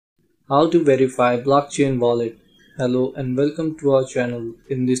How to verify blockchain wallet. Hello and welcome to our channel.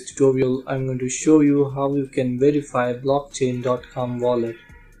 In this tutorial, I'm going to show you how you can verify blockchain.com wallet.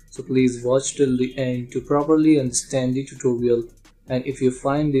 So please watch till the end to properly understand the tutorial. And if you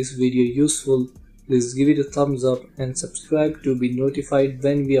find this video useful, please give it a thumbs up and subscribe to be notified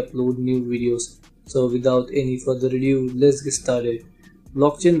when we upload new videos. So without any further ado, let's get started.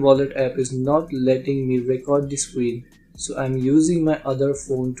 Blockchain wallet app is not letting me record the screen. So I'm using my other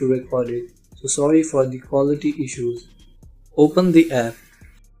phone to record it. So sorry for the quality issues. Open the app.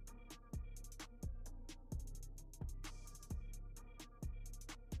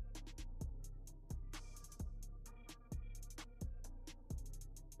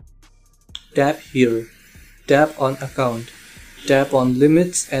 Tap here. Tap on account. Tap on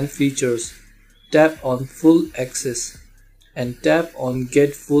limits and features. Tap on full access. And tap on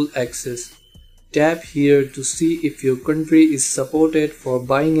get full access. Tap here to see if your country is supported for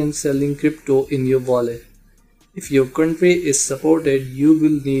buying and selling crypto in your wallet. If your country is supported, you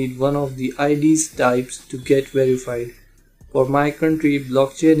will need one of the IDs types to get verified. For my country,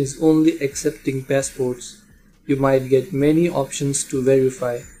 blockchain is only accepting passports. You might get many options to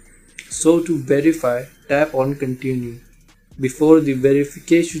verify. So to verify, tap on continue. Before the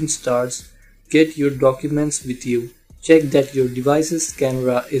verification starts, get your documents with you. Check that your device's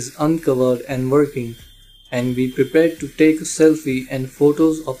camera is uncovered and working, and be prepared to take a selfie and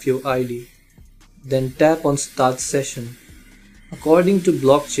photos of your ID. Then tap on Start Session. According to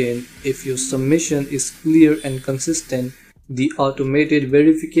blockchain, if your submission is clear and consistent, the automated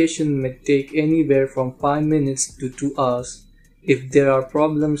verification may take anywhere from 5 minutes to 2 hours. If there are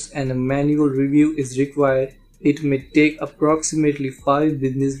problems and a manual review is required, it may take approximately 5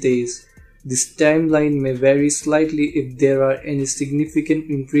 business days. This timeline may vary slightly if there are any significant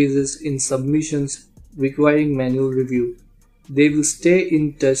increases in submissions requiring manual review. They will stay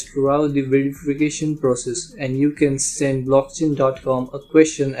in touch throughout the verification process, and you can send blockchain.com a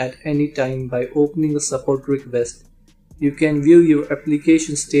question at any time by opening a support request. You can view your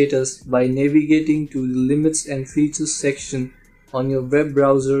application status by navigating to the limits and features section on your web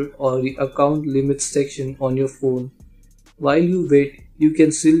browser or the account limits section on your phone. While you wait, you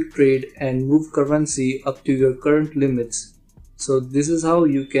can still trade and move currency up to your current limits. So this is how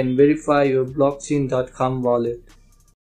you can verify your blockchain.com wallet.